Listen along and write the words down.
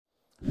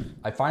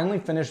I finally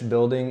finished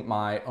building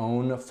my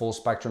own full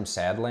spectrum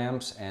SAD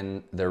lamps,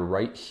 and they're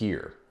right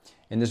here.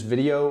 In this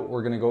video,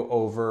 we're gonna go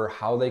over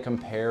how they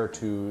compare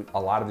to a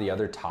lot of the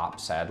other top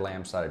SAD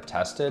lamps that I've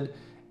tested,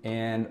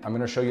 and I'm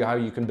gonna show you how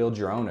you can build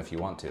your own if you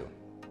want to.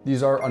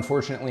 These are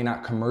unfortunately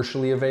not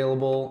commercially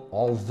available,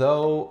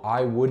 although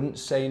I wouldn't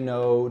say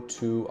no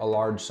to a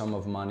large sum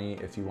of money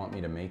if you want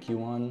me to make you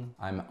one.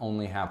 I'm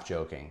only half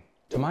joking.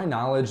 To my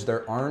knowledge,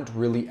 there aren't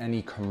really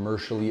any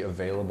commercially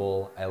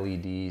available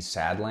LED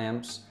SAD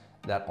lamps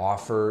that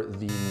offer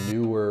the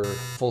newer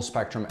full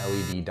spectrum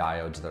LED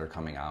diodes that are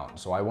coming out.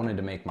 So I wanted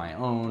to make my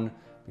own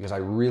because I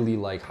really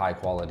like high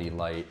quality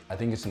light. I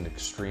think it's an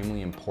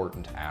extremely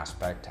important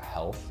aspect to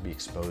health, be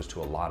exposed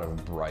to a lot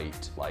of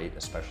bright light,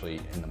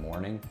 especially in the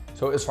morning.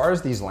 So as far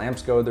as these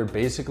lamps go, they're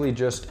basically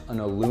just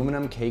an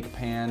aluminum cake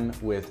pan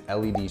with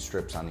LED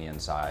strips on the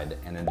inside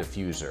and a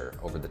diffuser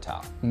over the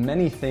top.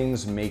 Many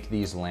things make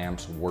these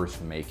lamps worth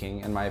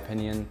making, in my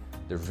opinion.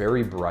 They're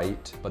very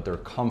bright, but they're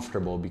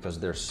comfortable because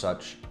they're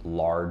such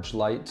large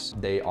lights.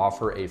 They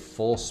offer a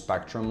full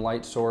spectrum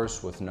light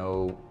source with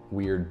no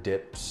weird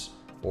dips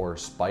or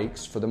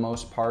spikes for the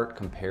most part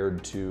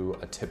compared to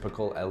a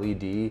typical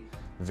LED.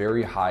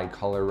 Very high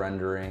color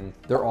rendering.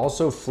 They're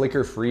also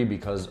flicker free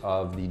because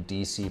of the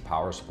DC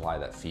power supply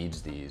that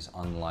feeds these,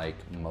 unlike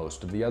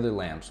most of the other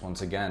lamps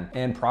once again.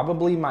 And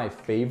probably my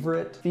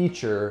favorite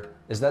feature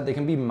is that they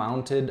can be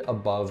mounted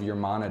above your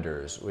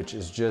monitors, which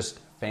is just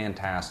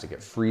fantastic.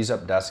 It frees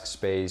up desk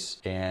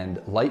space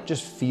and light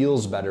just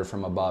feels better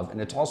from above,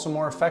 and it's also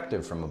more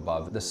effective from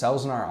above. The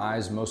cells in our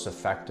eyes most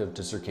effective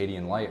to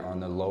circadian light are on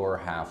the lower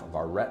half of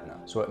our retina.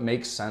 So it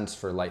makes sense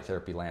for light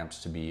therapy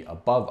lamps to be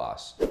above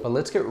us. But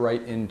let's get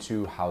right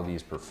into how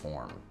these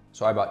perform.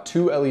 So I bought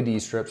two LED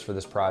strips for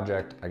this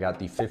project. I got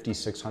the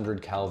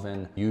 5600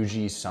 Kelvin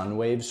UG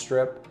Sunwave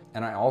strip,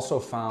 and I also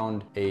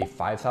found a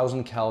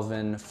 5000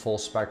 Kelvin full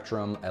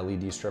spectrum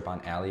LED strip on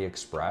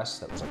AliExpress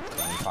that was like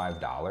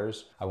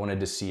 $25. I wanted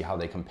to see how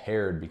they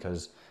compared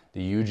because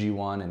the UG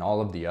one and all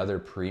of the other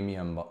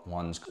premium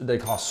ones, they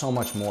cost so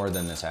much more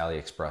than this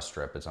AliExpress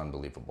strip. It's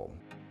unbelievable.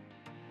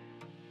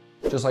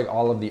 Just like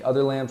all of the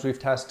other lamps we've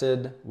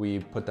tested, we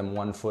put them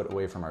 1 foot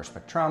away from our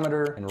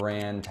spectrometer and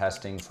ran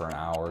testing for an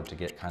hour to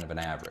get kind of an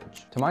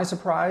average. To my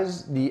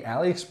surprise, the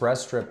AliExpress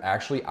strip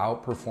actually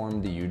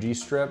outperformed the UG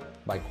strip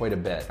by quite a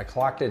bit. I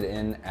clocked it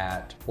in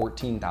at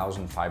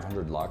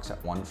 14,500 lux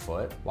at 1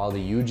 foot, while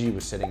the UG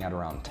was sitting at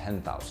around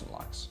 10,000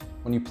 lux.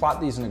 When you plot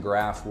these in a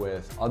graph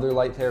with other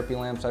light therapy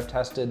lamps I've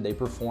tested, they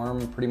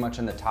perform pretty much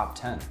in the top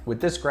 10.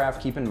 With this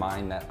graph, keep in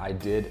mind that I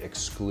did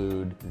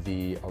exclude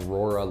the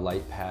Aurora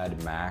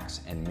LightPad Max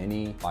and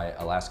Mini by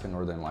Alaska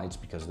Northern Lights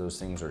because those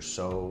things are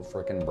so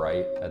freaking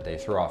bright that they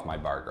throw off my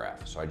bar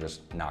graph. So I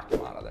just knocked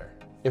them out of there.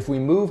 If we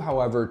move,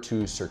 however,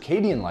 to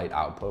circadian light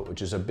output,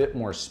 which is a bit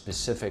more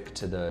specific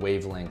to the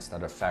wavelengths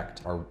that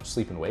affect our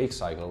sleep and wake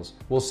cycles,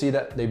 we'll see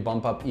that they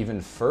bump up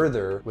even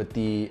further with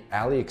the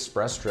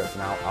AliExpress strip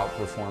now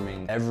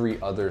outperforming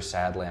every other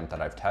SAD lamp that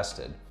I've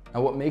tested.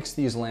 Now what makes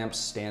these lamps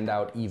stand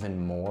out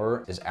even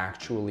more is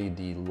actually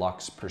the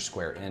lux per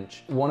square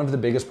inch. One of the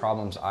biggest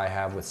problems I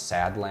have with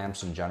SAD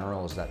lamps in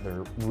general is that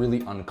they're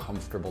really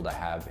uncomfortable to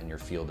have in your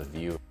field of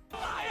view.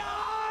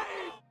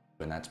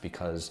 And that's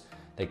because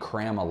they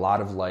cram a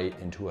lot of light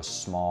into a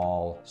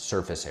small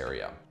surface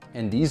area.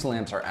 And these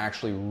lamps are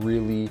actually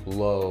really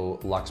low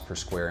lux per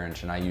square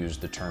inch, and I use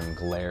the term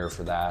glare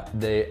for that.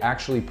 They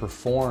actually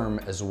perform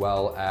as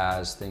well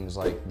as things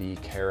like the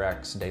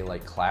Carex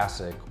Daylight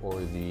Classic or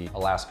the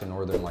Alaska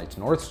Northern Lights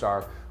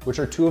Northstar, which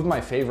are two of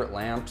my favorite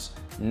lamps,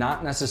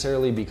 not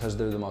necessarily because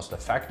they're the most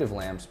effective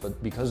lamps,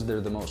 but because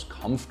they're the most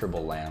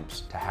comfortable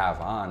lamps to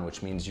have on,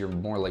 which means you're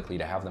more likely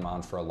to have them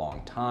on for a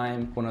long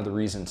time. One of the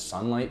reasons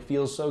sunlight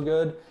feels so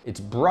good,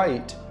 it's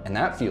bright and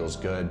that feels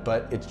good,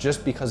 but it's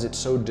just because it's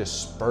so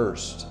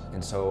dispersed.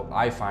 And so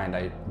I find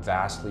I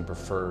vastly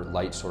prefer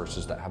light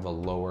sources that have a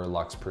lower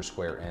lux per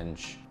square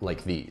inch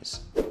like these.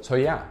 So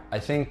yeah, I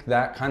think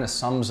that kind of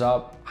sums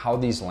up how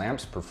these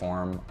lamps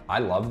perform. I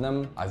love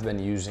them. I've been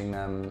using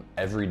them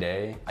every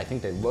day. I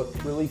think they look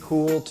really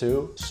cool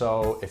too.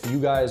 So if you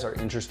guys are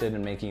interested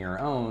in making your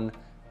own,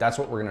 that's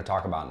what we're gonna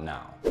talk about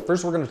now.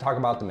 First, we're gonna talk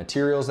about the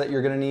materials that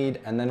you're gonna need,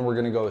 and then we're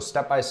gonna go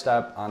step by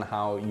step on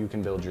how you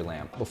can build your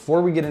lamp.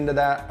 Before we get into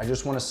that, I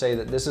just wanna say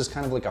that this is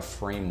kind of like a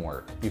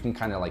framework. You can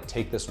kind of like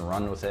take this and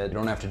run with it. You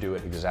don't have to do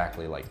it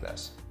exactly like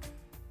this.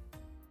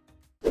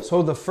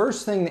 So the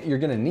first thing that you're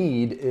gonna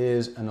need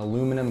is an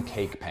aluminum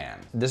cake pan.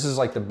 This is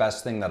like the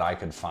best thing that I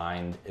could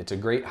find. It's a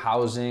great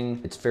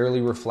housing. It's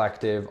fairly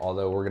reflective,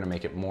 although we're gonna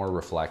make it more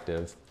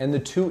reflective. And the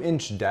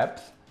 2-inch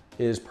depth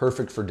is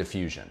perfect for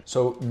diffusion.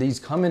 So these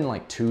come in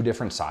like two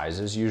different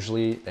sizes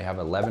usually. They have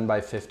 11 by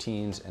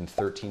 15s and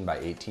 13 by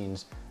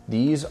 18s.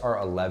 These are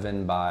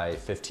 11 by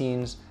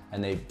 15s.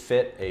 and they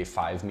fit a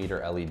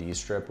 5-meter LED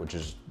strip, which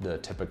is the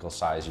typical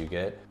size you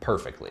get,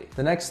 perfectly.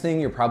 The next thing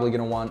you're probably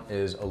gonna want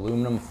is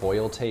aluminum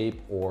foil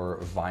tape or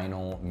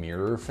vinyl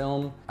mirror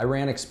film. I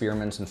ran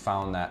experiments and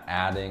found that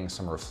adding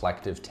some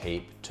reflective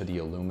tape to the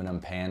aluminum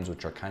pans,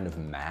 which are kind of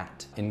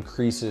matte,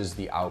 increases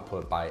the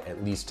output by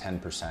at least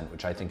 10%,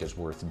 which I think is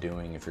worth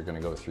doing if you're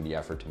gonna go through the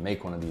effort to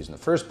make one of these in the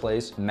first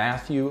place.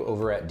 Matthew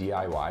over at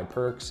DIY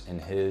Perks, in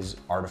his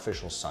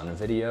artificial sun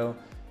video,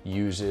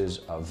 uses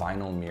a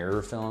vinyl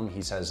mirror film.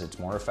 He says it's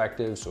more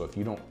effective, so if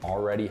you don't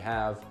already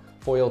have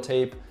foil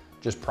tape,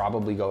 just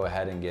probably go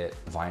ahead and get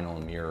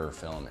vinyl mirror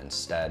film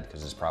instead,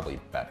 because it's probably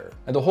better.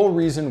 And the whole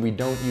reason we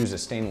don't use a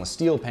stainless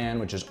steel pan,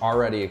 which is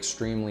already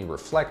extremely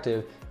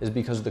reflective, is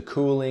because the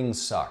cooling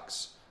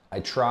sucks. I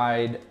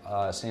tried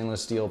a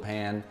stainless steel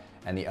pan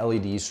and the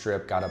LED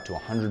strip got up to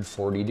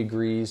 140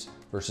 degrees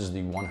versus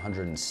the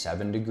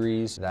 107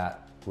 degrees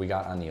that we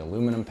got on the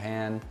aluminum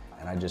pan,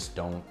 and I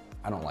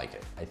don't like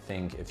it. I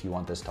think if you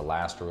want this to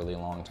last a really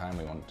long time,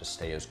 we want it to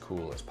stay as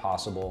cool as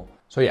possible.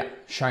 So yeah,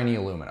 shiny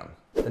aluminum.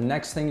 The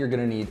next thing you're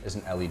gonna need is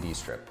an LED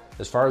strip.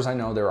 As far as I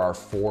know, there are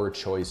 4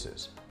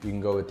 choices. You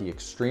can go with the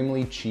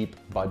extremely cheap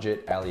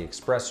budget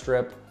AliExpress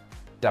strip,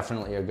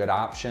 definitely a good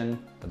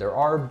option, but there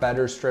are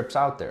better strips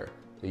out there.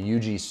 The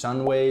UG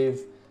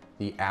Sunwave,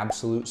 the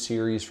Absolute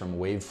series from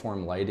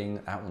Waveform Lighting,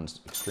 that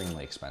one's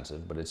extremely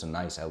expensive, but it's a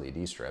nice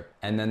LED strip.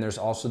 And then there's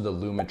also the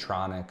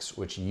Lumitronics,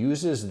 which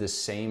uses the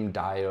same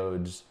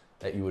diodes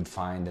that you would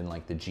find in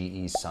like the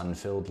GE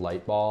sun-filled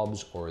light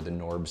bulbs or the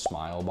Norb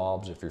Smile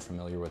bulbs, if you're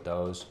familiar with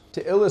those.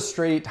 To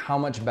illustrate how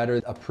much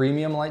better a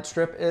premium light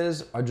strip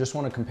is, I just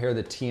want to compare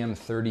the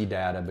TM30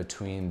 data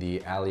between the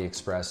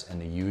AliExpress and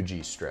the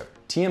UG strip.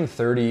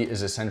 TM30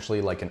 is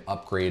essentially like an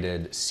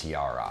upgraded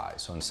CRI.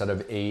 So instead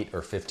of 8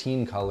 or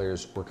 15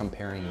 colors, we're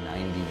comparing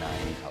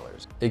 99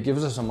 colors. It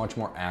gives us a much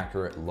more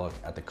accurate look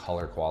at the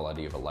color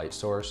quality of a light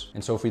source.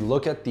 And so if we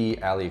look at the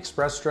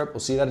AliExpress strip,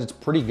 we'll see that it's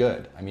pretty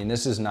good. I mean,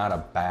 this is not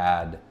a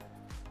bad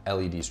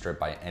LED strip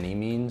by any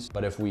means,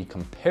 but if we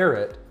compare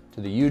it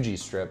to the UG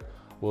strip,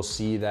 we'll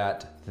see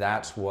that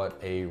that's what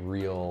a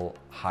real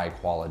high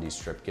quality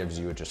strip gives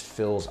you. It just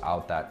fills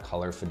out that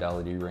color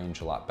fidelity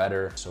range a lot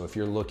better. So if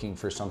you're looking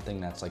for something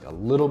that's like a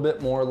little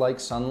bit more like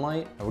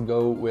sunlight, I would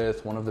go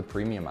with one of the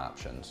premium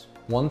options.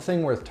 One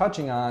thing worth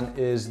touching on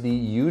is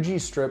the UG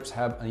strips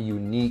have a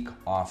unique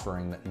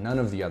offering that none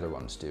of the other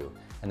ones do,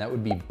 and that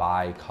would be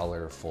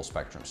bi-color full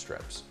spectrum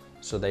strips.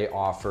 So they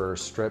offer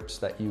strips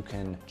that you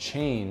can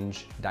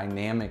change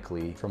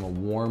dynamically from a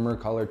warmer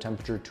color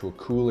temperature to a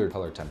cooler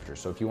color temperature.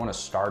 So if you want to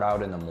start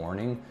out in the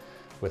morning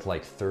with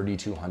like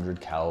 3200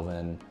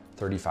 Kelvin,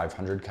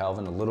 3500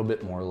 Kelvin, a little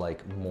bit more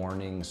like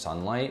morning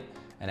sunlight,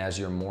 and as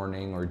your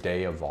morning or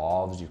day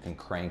evolves, you can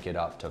crank it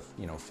up to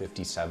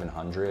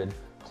 5700,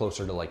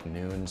 closer to like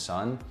noon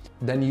sun,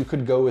 then you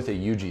could go with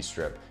a UG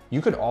strip.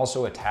 You could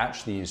also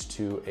attach these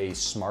to a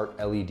smart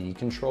LED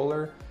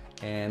controller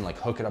and like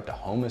hook it up to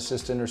Home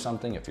Assistant or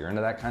something if you're into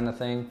that kind of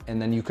thing.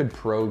 And then you could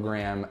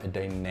program a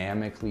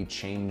dynamically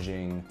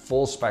changing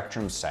full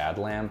spectrum SAD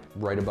lamp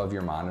right above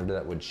your monitor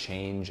that would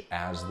change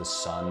as the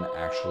sun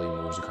actually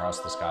moves across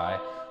the sky,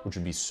 which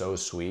would be so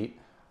sweet.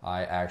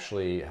 I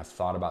actually have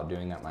thought about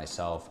doing that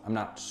myself. I'm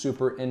not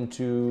super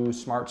into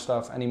smart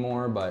stuff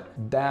anymore, but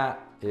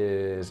that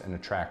is an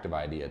attractive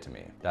idea to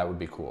me. That would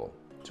be cool.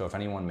 So if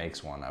anyone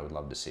makes one, I would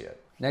love to see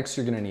it. Next,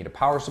 you're gonna need a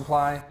power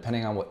supply.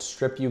 Depending on what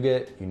strip you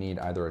get, you need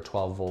either a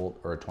 12 volt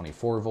or a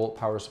 24 volt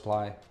power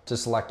supply. To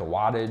select a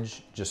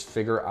wattage, just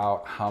figure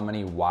out how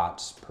many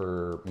watts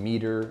per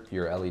meter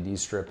your LED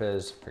strip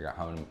is, figure out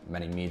how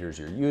many meters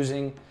you're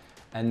using,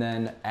 and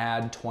then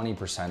add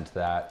 20% to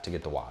that to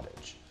get the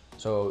wattage.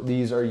 So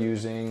these are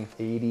using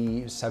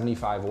 80,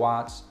 75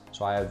 watts.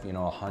 So I have,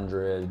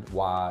 100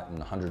 watt and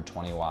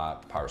 120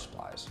 watt power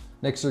supplies.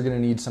 Next, you're gonna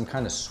need some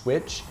kind of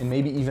switch and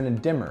maybe even a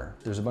dimmer.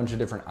 There's a bunch of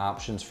different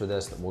options for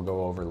this that we'll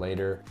go over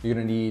later. You're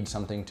gonna need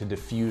something to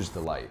diffuse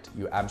the light.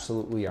 You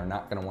absolutely are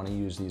not gonna wanna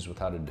use these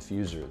without a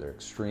diffuser. They're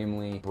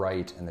extremely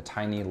bright and the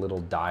tiny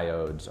little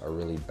diodes are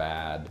really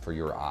bad for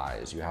your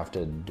eyes. You have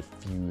to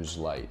diffuse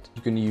light.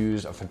 You can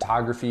use a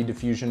photography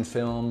diffusion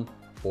film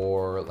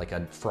or like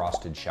a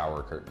frosted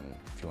shower curtain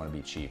if you wanna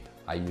be cheap.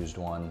 I used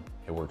one,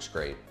 it works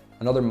great.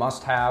 Another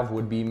must-have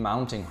would be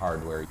mounting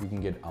hardware. You can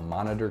get a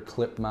monitor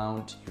clip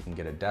mount, you can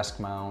get a desk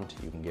mount,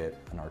 you can get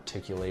an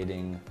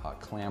articulating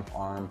clamp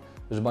arm.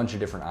 There's a bunch of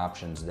different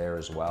options there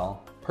as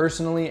well.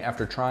 Personally,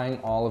 after trying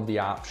all of the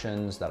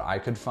options that I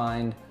could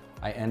find,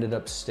 I ended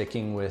up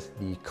sticking with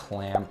the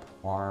clamp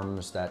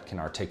arms that can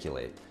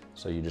articulate.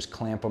 So you just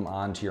clamp them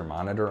onto your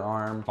monitor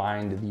arm,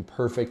 find the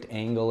perfect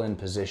angle and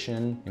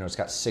position. It's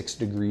got 6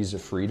 degrees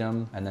of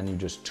freedom, and then you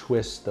just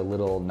twist the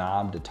little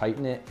knob to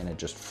tighten it, and it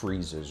just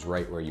freezes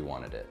right where you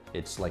wanted it.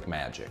 It's like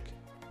magic.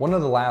 One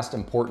of the last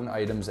important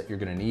items that you're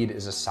gonna need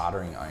is a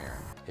soldering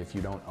iron. If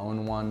you don't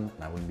own one,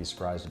 and I wouldn't be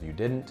surprised if you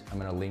didn't, I'm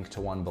gonna link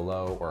to one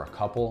below or a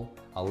couple.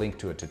 I'll link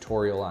to a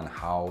tutorial on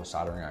how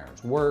soldering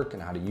irons work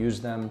and how to use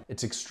them.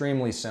 It's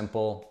extremely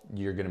simple.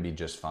 You're gonna be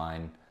just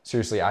fine.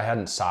 Seriously, I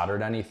hadn't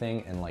soldered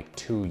anything in like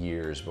 2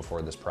 years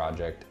before this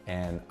project,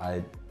 and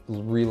I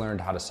relearned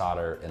how to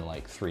solder in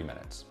like 3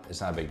 minutes. It's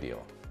not a big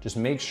deal. Just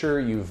make sure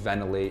you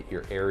ventilate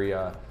your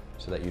area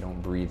so that you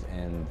don't breathe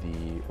in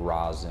the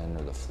rosin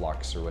or the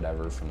flux or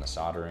whatever from the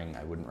soldering.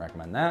 I wouldn't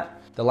recommend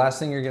that. The last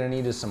thing you're gonna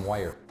need is some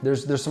wire.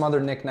 There's some other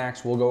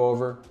knickknacks we'll go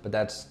over, but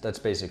that's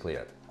basically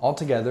it.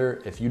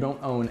 Altogether, if you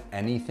don't own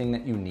anything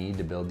that you need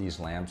to build these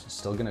lamps, it's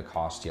still gonna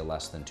cost you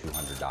less than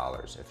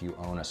 $200. If you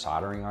own a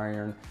soldering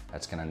iron,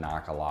 that's gonna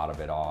knock a lot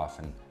of it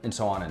off, and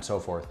so on and so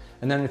forth.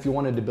 And then if you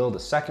wanted to build a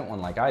second one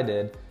like I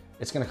did,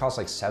 it's gonna cost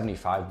like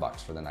 75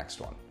 bucks for the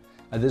next one.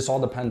 This all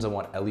depends on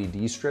what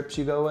LED strips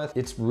you go with.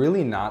 It's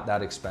really not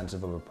that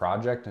expensive of a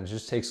project, and it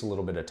just takes a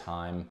little bit of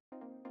time.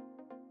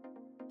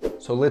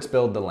 So let's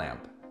build the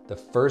lamp. The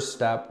first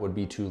step would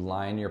be to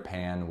line your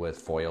pan with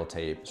foil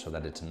tape so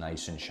that it's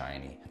nice and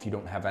shiny. If you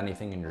don't have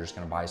anything and you're just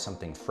gonna buy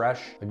something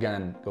fresh,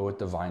 again, go with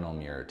the vinyl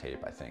mirror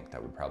tape. I think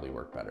that would probably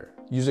work better.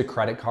 Use a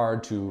credit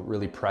card to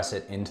really press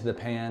it into the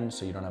pan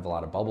so you don't have a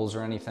lot of bubbles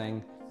or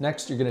anything.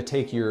 Next, you're gonna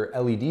take your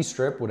LED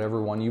strip,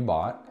 whatever one you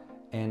bought,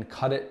 and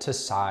cut it to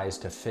size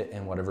to fit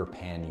in whatever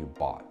pan you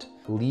bought.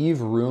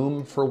 Leave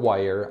room for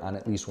wire on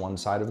at least one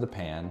side of the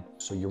pan.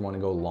 So you wanna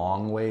go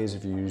long ways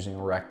if you're using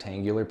a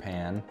rectangular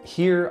pan.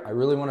 Here, I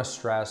really wanna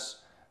stress,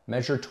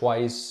 measure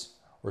twice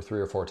or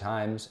 3 or 4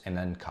 times and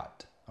then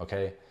cut,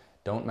 okay?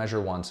 Don't measure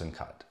once and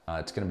cut.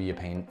 It's gonna be a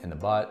pain in the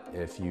butt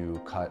if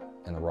you cut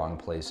in the wrong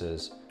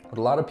places. What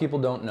a lot of people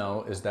don't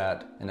know is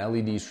that an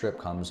LED strip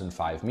comes in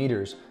 5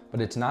 meters, but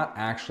it's not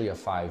actually a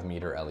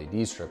 5-meter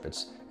LED strip.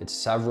 It's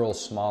several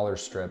smaller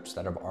strips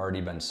that have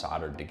already been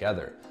soldered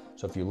together.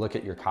 So if you look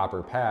at your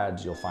copper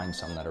pads, you'll find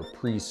some that are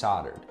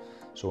pre-soldered.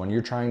 So when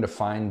you're trying to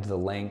find the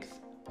length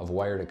of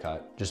wire to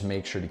cut, just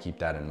make sure to keep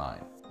that in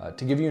mind.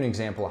 To give you an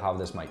example of how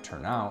this might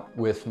turn out,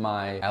 with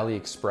my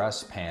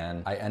AliExpress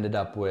pan, I ended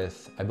up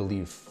with, I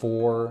believe,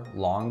 4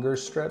 longer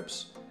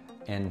strips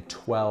and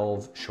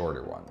 12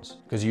 shorter ones.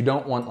 Because you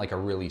don't want like a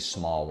really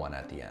small one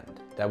at the end.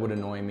 That would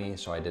annoy me,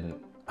 so I didn't,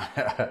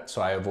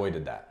 so I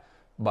avoided that.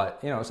 But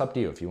you know, it's up to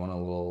you. If you want a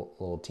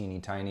little teeny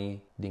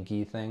tiny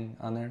dinky thing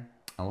on there,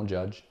 I won't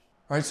judge.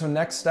 All right, so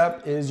next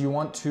step is you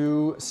want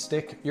to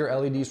stick your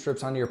LED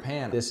strips onto your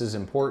pan. This is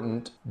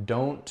important.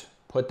 Don't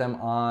put them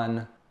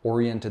on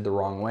oriented the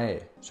wrong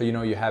way. So you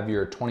know you have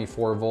your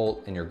 24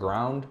 volt and your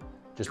ground.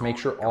 Just make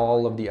sure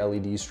all of the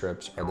LED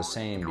strips are the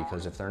same,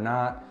 because if they're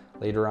not,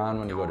 later on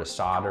when you go to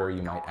solder,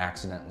 you might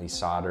accidentally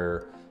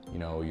solder, you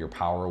know, your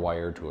power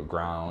wire to a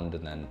ground,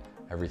 and then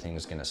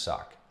everything's gonna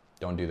suck.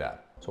 Don't do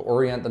that. So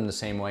orient them the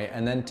same way,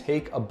 and then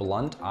take a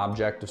blunt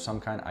object of some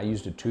kind. I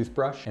used a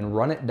toothbrush, and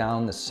run it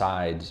down the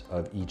sides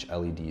of each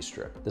LED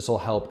strip. This will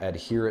help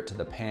adhere it to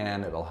the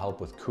pan, it'll help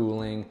with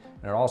cooling,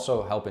 and it'll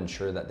also help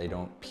ensure that they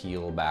don't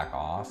peel back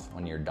off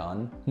when you're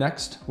done.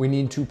 Next, we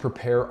need to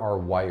prepare our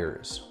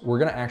wires. We're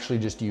gonna actually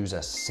just use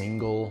a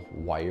single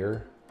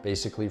wire,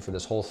 basically, for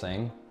this whole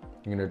thing.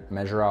 You're gonna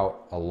measure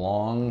out a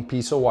long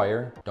piece of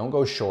wire. Don't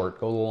go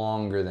short, go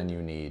longer than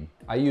you need.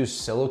 I use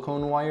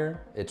silicone wire.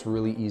 It's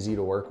really easy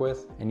to work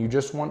with. And you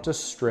just want to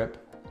strip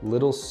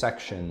little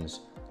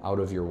sections out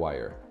of your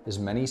wire. As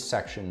many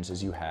sections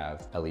as you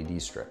have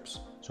LED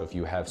strips. So if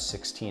you have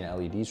 16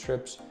 LED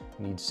strips,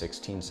 you need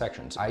 16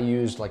 sections. I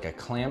used like a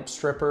clamp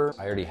stripper.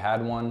 I already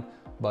had one,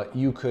 but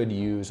you could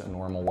use a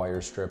normal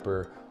wire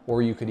stripper,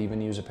 or you could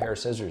even use a pair of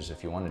scissors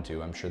if you wanted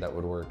to. I'm sure that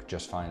would work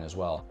just fine as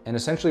well. And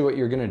essentially what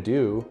you're gonna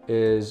do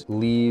is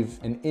leave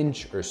an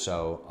inch or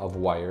so of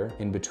wire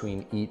in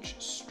between each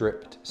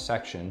stripped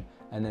section,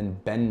 and then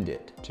bend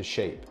it to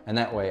shape. And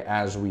that way,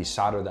 as we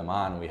solder them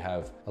on, we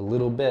have a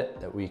little bit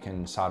that we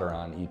can solder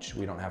on each.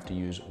 We don't have to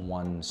use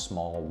one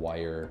small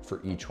wire for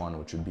each one,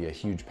 which would be a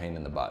huge pain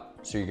in the butt.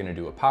 So you're gonna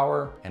do a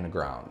power and a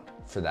ground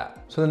for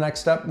that. So the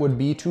next step would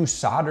be to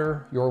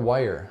solder your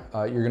wire.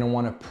 You're gonna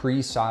wanna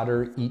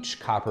pre-solder each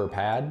copper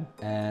pad.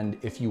 And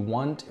if you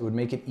want, it would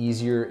make it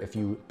easier if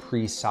you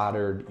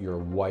pre-soldered your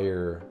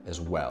wire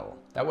as well.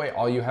 That way,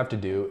 all you have to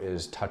do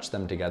is touch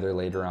them together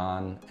later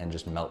on and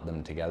just melt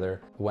them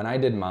together. When I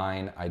did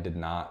mine, I did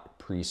not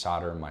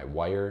pre-solder my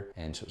wire,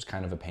 and so it was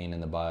kind of a pain in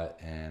the butt,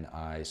 and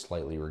I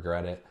slightly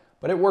regret it,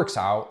 but it works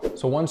out.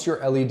 So once your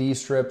LED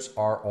strips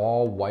are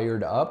all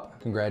wired up,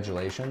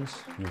 congratulations,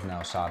 you've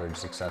now soldered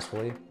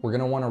successfully. We're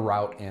gonna wanna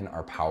route in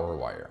our power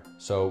wire.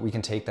 So we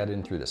can take that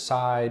in through the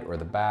side or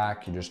the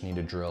back. You just need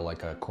to drill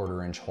like a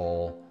 1/4-inch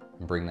hole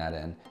and bring that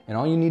in. And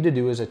all you need to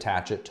do is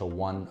attach it to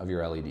one of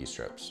your LED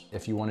strips.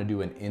 If you want to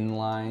do an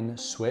inline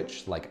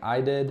switch like I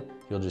did,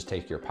 you'll just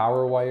take your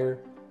power wire,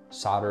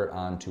 solder it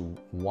onto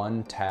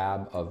one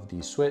tab of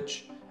the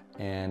switch,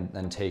 and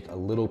then take a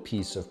little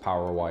piece of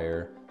power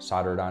wire,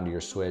 solder it onto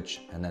your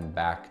switch, and then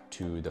back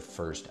to the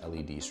first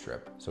LED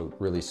strip. So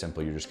really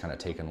simple, you're just kind of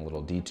taking a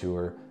little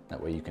detour.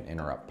 That way you can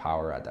interrupt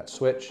power at that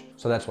switch.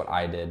 So that's what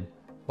I did.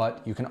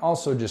 But you can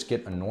also just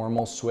get a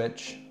normal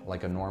switch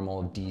like a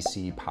normal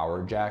DC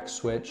power jack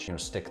switch. You know,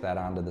 stick that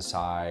onto the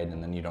side,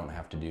 and then you don't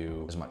have to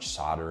do as much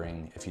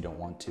soldering if you don't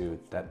want to.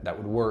 That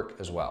would work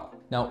as well.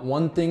 Now,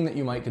 one thing that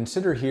you might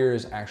consider here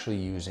is actually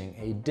using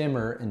a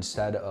dimmer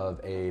instead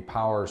of a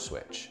power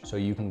switch. So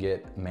you can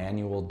get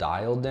manual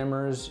dial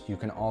dimmers. You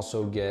can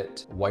also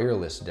get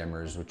wireless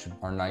dimmers, which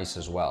are nice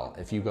as well.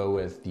 If you go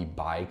with the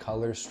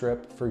bicolor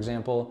strip, for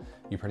example,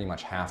 you pretty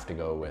much have to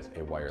go with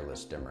a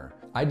wireless dimmer.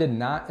 I did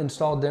not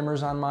install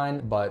dimmers on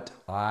mine, but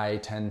I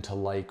tend to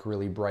like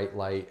really bright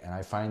light, and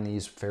I find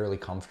these fairly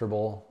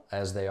comfortable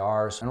as they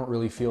are. So I don't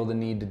really feel the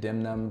need to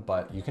dim them,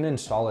 but you can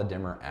install a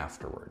dimmer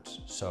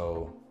afterwards.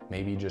 So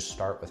maybe just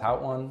start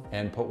without one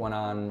and put one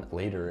on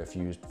later if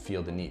you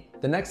feel the need.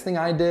 The next thing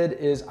I did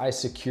is I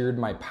secured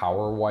my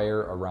power wire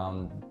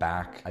around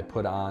back. I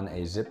put on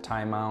a zip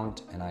tie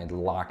mount and I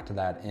locked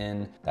that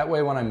in. That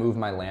way when I move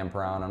my lamp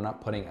around, I'm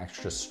not putting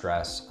extra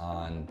stress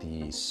on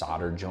the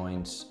solder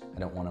joints. I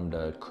don't want them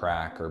to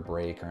crack or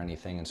break or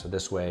anything. And so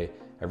this way,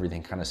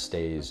 everything kind of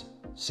stays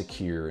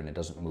secure and it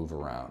doesn't move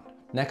around.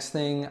 Next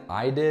thing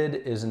I did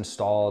is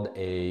installed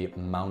a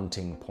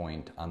mounting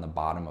point on the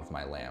bottom of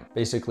my lamp.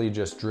 Basically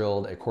just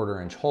drilled a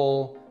 1/4-inch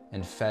hole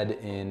and fed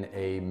in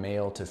a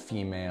male to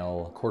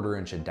female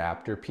 1/4-inch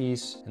adapter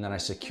piece. And then I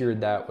secured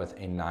that with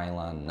a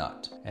nylon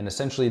nut. And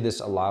essentially this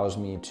allows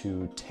me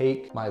to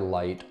take my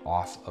light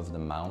off of the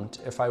mount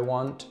if I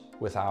want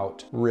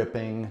without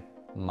ripping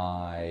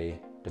my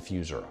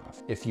diffuser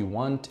off. If you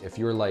want, if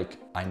you're like,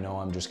 I know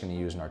I'm just gonna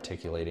use an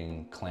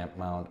articulating clamp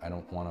mount, I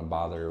don't wanna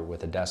bother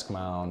with a desk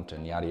mount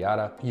and yada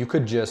yada, you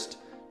could just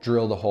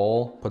drill the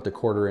hole, put the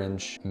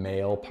 1/4-inch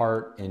male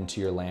part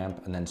into your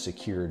lamp, and then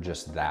secure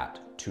just that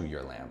to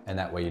your lamp. And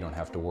that way you don't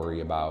have to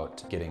worry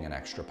about getting an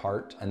extra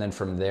part. And then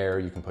from there,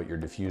 you can put your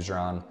diffuser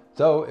on.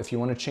 Though, if you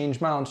want to change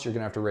mounts, you're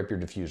gonna have to rip your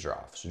diffuser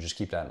off. So just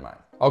keep that in mind.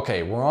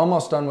 Okay, we're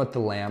almost done with the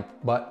lamp,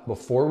 but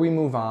before we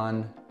move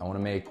on, I wanna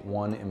make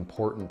one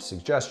important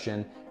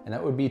suggestion, and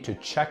that would be to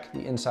check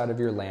the inside of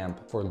your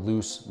lamp for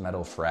loose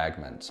metal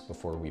fragments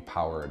before we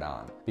power it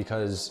on.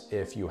 Because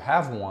if you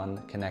have one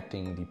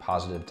connecting the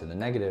positive to the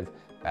negative,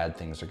 bad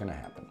things are gonna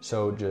happen.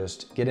 So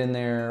just get in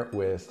there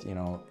with, you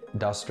know,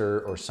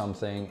 duster or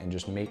something and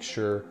just make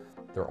sure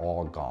they're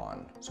all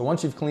gone. So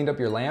once you've cleaned up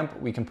your lamp,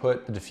 we can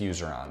put the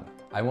diffuser on.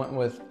 I went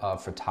with a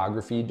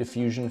photography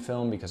diffusion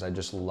film because I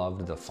just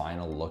loved the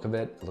final look of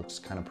it. It looks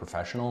kind of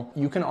professional.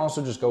 You can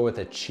also just go with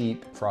a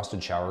cheap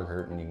frosted shower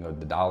curtain. You can go to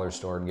the dollar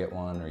store and get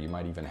one, or you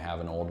might even have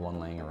an old one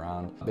laying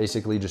around.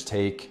 Basically just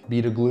take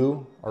bead of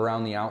glue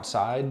around the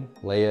outside,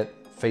 lay it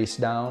face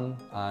down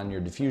on your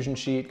diffusion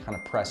sheet, kind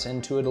of press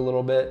into it a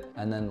little bit,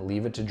 and then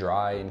leave it to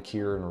dry and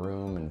cure in a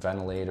room and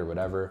ventilate or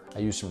whatever. I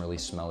use some really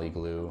smelly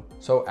glue.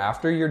 So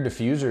after your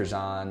diffuser's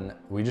on,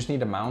 we just need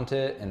to mount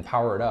it and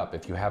power it up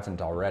if you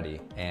haven't already,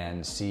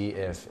 and see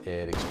if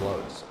it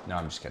explodes. No,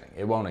 I'm just kidding.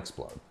 It won't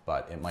explode,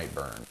 but it might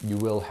burn. You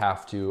will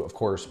have to, of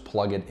course,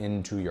 plug it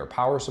into your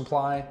power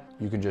supply.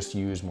 You can just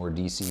use more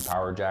DC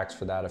power jacks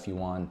for that if you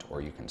want,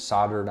 or you can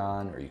solder it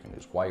on, or you can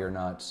use wire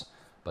nuts.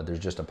 But there's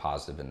just a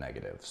positive and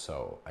negative,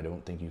 so I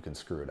don't think you can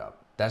screw it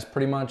up. That's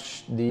pretty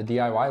much the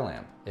DIY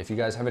lamp. If you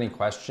guys have any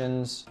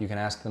questions, you can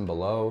ask them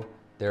below.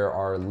 There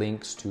are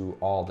links to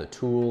all the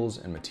tools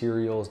and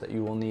materials that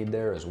you will need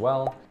there as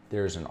well.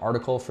 There's an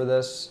article for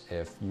this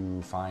if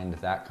you find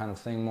that kind of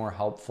thing more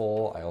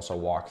helpful. I also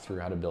walk through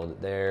how to build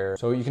it there.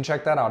 So you can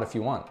check that out if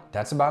you want.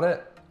 That's about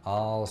it.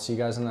 I'll see you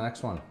guys in the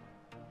next one.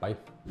 Bye.